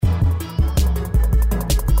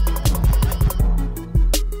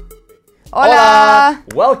Hola!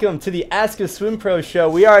 Welcome to the Ask a Swim Pro show.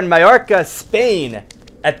 We are in Mallorca, Spain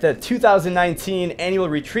at the 2019 annual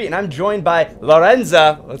retreat, and I'm joined by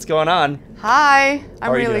Lorenza. What's going on? Hi!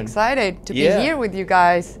 I'm really doing? excited to be here with you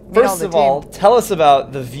guys. First of all, tell us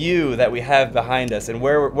about the view that we have behind us, and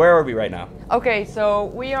where are we right now? Okay, so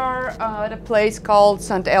we are at a place called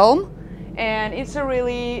St. Elm, and it's a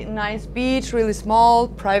really nice beach, really small,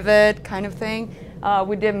 private kind of thing.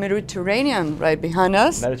 With the Mediterranean right behind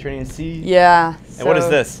us. Mediterranean Sea? Yeah. And what is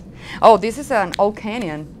this? Oh, this is an old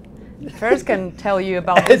canyon. First can tell you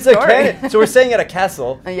about this It's story. a canyon. So we're staying at a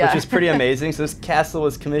castle, Yeah. which is pretty amazing. So this castle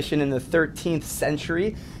was commissioned in the 13th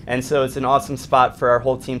century, and so it's an awesome spot for our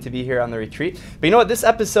whole team to be here on the retreat. But you know what? This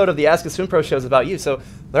episode of the Ask a Swim Pro show is about you. So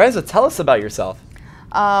Lorenzo, tell us about yourself.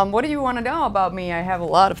 What do you want to know about me? I have a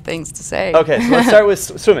lot of things to say. Okay, so let's start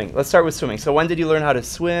with swimming. So when did you learn how to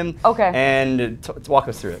swim? Okay. And walk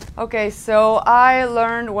us through it. Okay, so I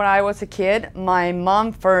learned when I was a kid. My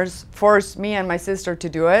mom first forced me and my sister to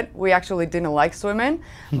do it. We actually didn't like swimming,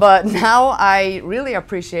 but now I really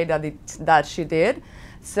appreciate that she did.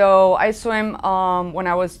 So I swam when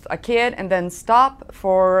I was a kid and then stopped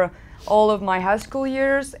for all of my high school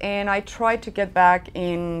years, and I tried to get back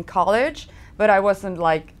in college. But I wasn't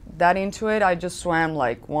like that into it. I just swam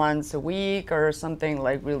like once a week or something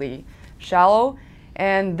like really shallow.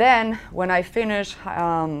 And then when I finished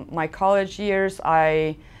my college years,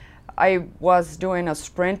 I was doing a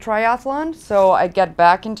sprint triathlon. So I got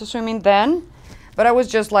back into swimming then. But I was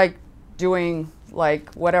just like doing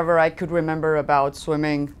like whatever I could remember about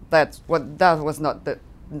swimming. That was not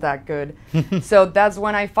that good. So that's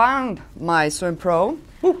when I found MySwimPro.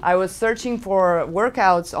 I was searching for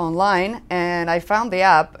workouts online, and I found the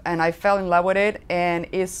app, and I fell in love with it, and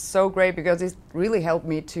it's so great because it really helped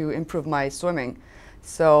me to improve my swimming.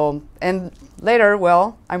 So, and later,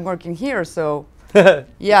 well, I'm working here, so yeah,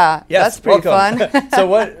 yes, that's pretty welcome. fun. So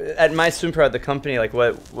what, at MySwimPro, at the company, like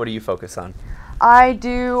what do you focus on? I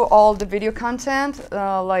do all the video content,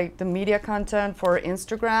 like the media content for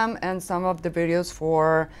Instagram and some of the videos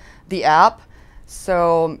for the app.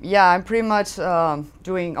 So yeah, I'm pretty much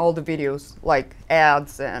doing all the videos, like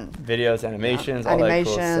ads and videos, animations, all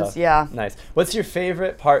animations, that cool stuff. Yeah. Nice. What's your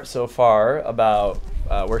favorite part so far about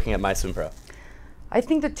working at MySwimPro? I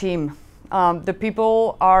think the team. The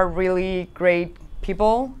people are really great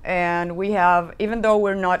people, and we have, even though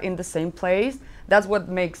we're not in the same place, that's what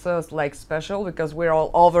makes us like special because we're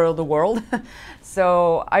all over the world.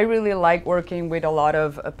 So I really like working with a lot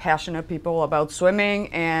of passionate people about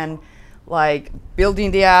swimming and like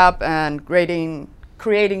building the app and creating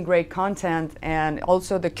great content, and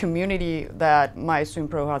also the community that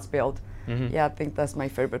MySwimPro has built. Mm-hmm. Yeah, I think that's my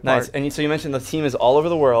favorite part. Nice. And so you mentioned the team is all over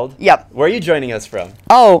the world. Yep. Where are you joining us from?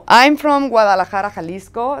 Oh, I'm from Guadalajara,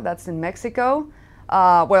 Jalisco. That's in Mexico.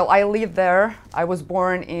 Well, I live there. I was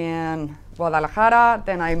born in Guadalajara,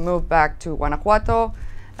 then I moved back to Guanajuato.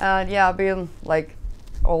 Yeah, I've been like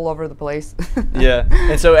all over the place. Yeah,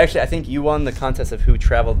 and so actually I think you won the contest of who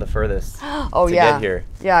traveled the furthest to get here.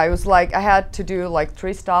 Yeah, it was like I had to do like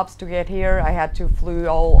 3 stops to get here. I had to flew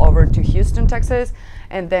all over to Houston, Texas,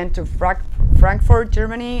 and then to Frankfurt,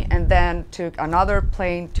 Germany, and then took another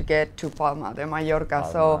plane to get to Palma de Mallorca.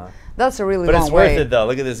 So that's a really long way. But it's worth it though.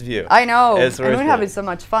 Look at this view. I know. It's worth and we're it. having so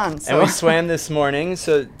much fun. So. And we swam this morning.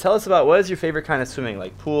 So tell us about, what is your favorite kind of swimming?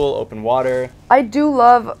 Like pool, open water? I do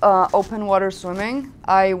love open water swimming.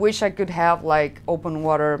 I wish I could have like open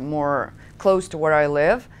water more close to where I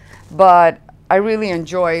live, but I really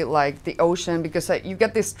enjoy like the ocean because you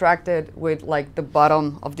get distracted with like the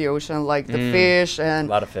bottom of the ocean, like the fish and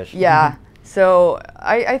a lot of fish. Yeah. So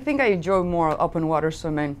I think I enjoy more open water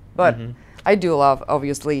swimming, but I do love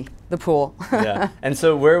obviously the pool. Yeah. And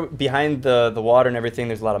so we're behind the water and everything.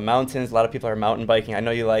 There's a lot of mountains. A lot of people are mountain biking. I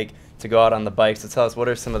know you like to go out on the bike. So tell us, what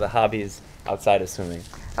are some of the hobbies outside of swimming?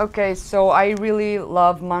 Okay, so I really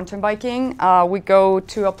love mountain biking. We go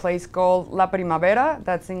to a place called La Primavera,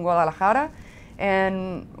 that's in Guadalajara,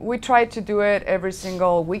 and we try to do it every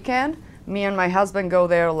single weekend. Me and my husband go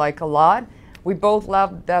there like a lot. We both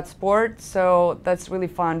love that sport, so that's really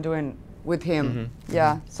fun doing with him.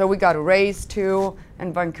 Yeah, so we got a race too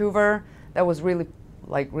in Vancouver. That was really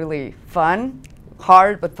fun,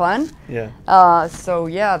 hard but fun. Yeah. So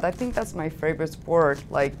yeah, I think that's my favorite sport.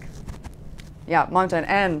 Like, yeah, mountain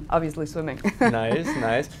and obviously swimming. Nice,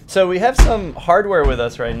 nice. So we have some hardware with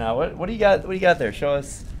us right now. What do you got? What do you got there? Show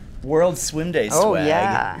us World Swim Day swag. Oh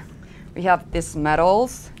yeah, we have these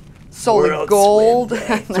medals, solid gold.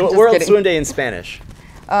 So World Swim Day in Spanish?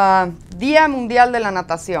 Día Mundial de la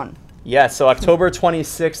Natación. Yeah, so October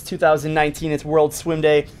 26, 2019, it's World Swim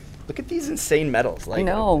Day. Look at these insane medals. Like, I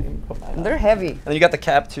know. They're heavy. And then you got the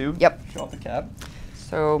cap too. Yep. Show off the cap.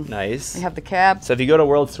 So nice. we have the cap. So if you go to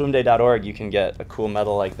worldswimday.org, you can get a cool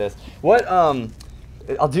medal like this. What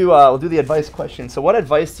we'll do the advice question. So what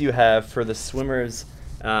advice do you have for the swimmers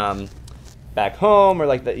back home, or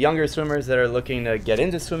like the younger swimmers that are looking to get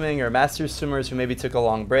into swimming, or masters swimmers who maybe took a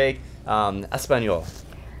long break? Español.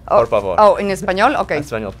 Por favor. Oh, en español, okay.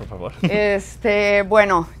 Español, por favor.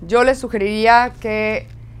 Bueno, yo les sugeriría que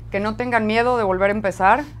no tengan miedo de volver a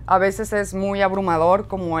empezar. A veces es muy abrumador,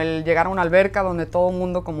 como el llegar a una alberca donde todo el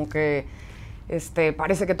mundo como que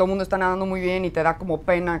parece que todo el mundo está nadando muy bien y te da como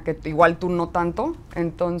pena que igual tú no tanto.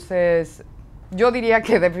 Entonces, yo diría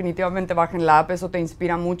que definitivamente bajen la app, eso te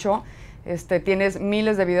inspira mucho. Tienes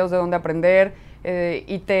miles de videos de donde aprender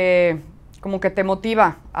y como que te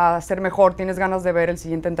motiva a ser mejor, tienes ganas de ver el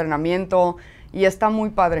siguiente entrenamiento y está muy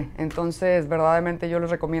padre. Entonces, verdaderamente yo les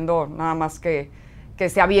recomiendo nada más que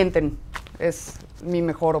se avienten. Es mi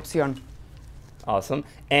mejor opción. Awesome.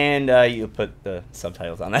 And you put the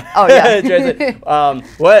subtitles on that. Oh, yeah.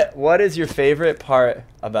 What is your favorite part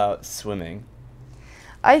about swimming?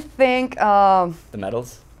 I think... the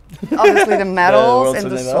medals? Obviously the medals and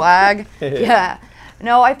the swag. Yeah.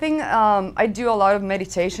 No, I think I do a lot of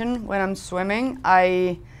meditation when I'm swimming.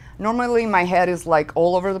 Normally my head is like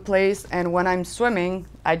all over the place, and when I'm swimming,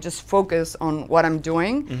 I just focus on what I'm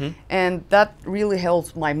doing, and that really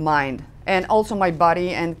helps my mind and also my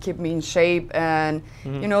body and keep me in shape and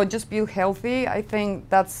just be healthy. I think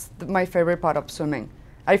that's my favorite part of swimming.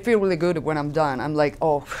 I feel really good when I'm done. I'm like,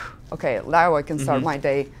 oh, okay, now I can start my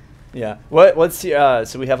day. Yeah. What's your,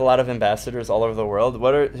 so we have a lot of ambassadors all over the world.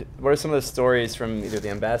 What are some of the stories from either the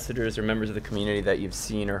ambassadors or members of the community that you've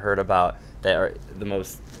seen or heard about that are the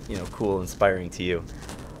most cool, inspiring to you?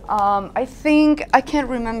 I think I can't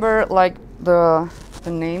remember like the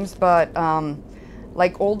names, but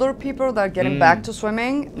like older people that are getting back to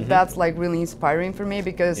swimming, that's like really inspiring for me,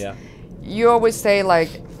 because you always say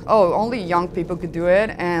like, oh, only young people could do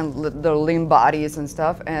it and their lean bodies and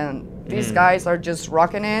stuff, and these guys are just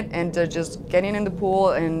rocking it and they're just getting in the pool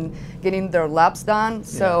and getting their laps done.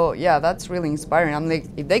 So yeah, that's really inspiring. I'm like,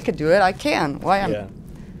 if they could do it, I can. Why am Yeah.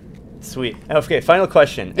 Sweet. Okay, final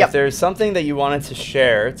question. Yep. If there's something that you wanted to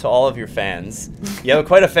share to all of your fans, you have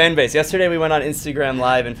quite a fan base. Yesterday we went on Instagram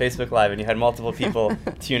Live and Facebook Live, and you had multiple people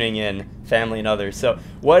tuning in, family and others. So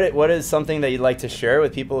what is something that you'd like to share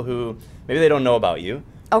with people who maybe they don't know about you?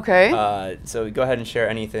 Okay. So go ahead and share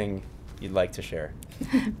anything you'd like to share.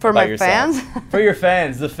 For my fans? For your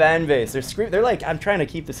fans, the fan base. They're like, I'm trying to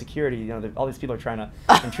keep the security. All these people are trying to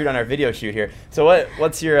intrude on our video shoot here. So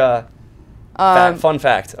what's your fun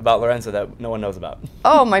fact about Lorenza that no one knows about?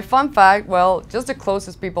 Oh, my fun fact? Well, just the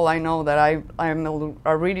closest people I know that I'm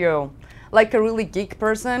a really geek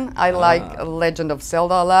person. I like Legend of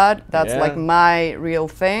Zelda a lot. That's like my real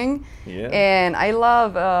thing. Yeah. And I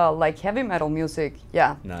love like heavy metal music.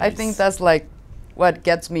 Yeah. Nice. I think that's like what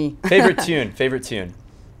gets me. Favorite tune? Favorite tune?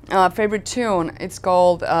 Favorite tune? It's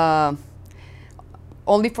called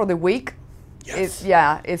Only for the Weak. Yes.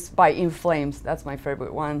 It's by In Flames. That's my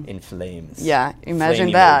favorite one. In Flames. Yeah,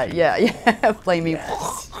 imagine Flame that. emoji. Yeah, flaming.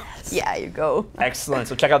 Yes. Yeah, you go. Excellent.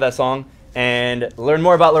 So check out that song and learn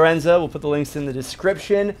more about Lorenza. We'll put the links in the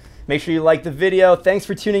description. Make sure you like the video. Thanks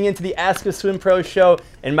for tuning in to the Ask a Swim Pro show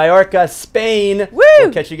in Mallorca, Spain. Woo!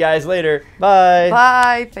 We'll catch you guys later. Bye.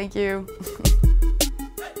 Bye. Thank you.